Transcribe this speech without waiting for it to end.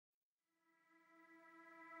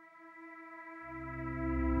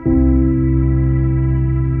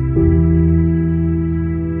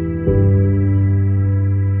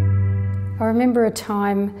remember a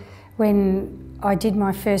time when I did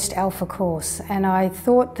my first Alpha course, and I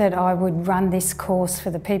thought that I would run this course for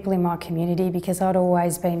the people in my community because I'd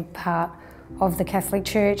always been part of the Catholic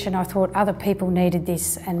Church, and I thought other people needed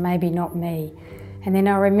this and maybe not me. And then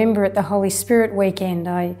I remember at the Holy Spirit weekend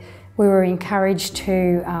we were encouraged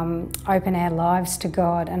to open our lives to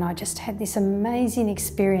God, and I just had this amazing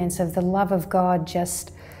experience of the love of God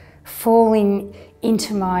just falling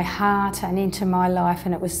into my heart and into my life,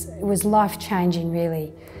 and it was life-changing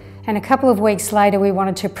really. And a couple of weeks later we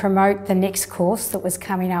wanted to promote the next course that was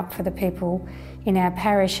coming up for the people in our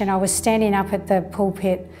parish, and I was standing up at the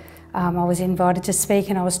pulpit. I was invited to speak,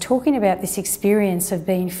 and I was talking about this experience of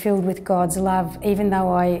being filled with God's love, even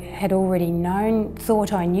though I had already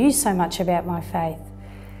thought I knew so much about my faith.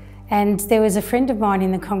 And there was a friend of mine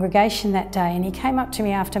in the congregation that day, and he came up to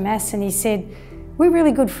me after Mass and he said, "We're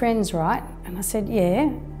really good friends, right?" And I said,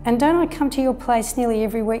 "Yeah." "And don't I come to your place nearly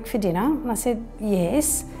every week for dinner?" And I said,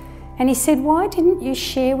 "Yes." And he said, "Why didn't you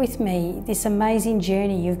share with me this amazing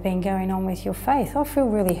journey you've been going on with your faith? I feel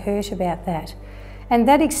really hurt about that." And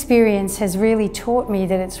that experience has really taught me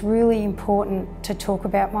that it's really important to talk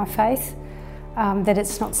about my faith, that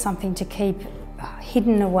it's not something to keep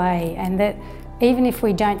hidden away, and that even if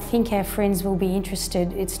we don't think our friends will be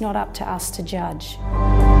interested, it's not up to us to judge.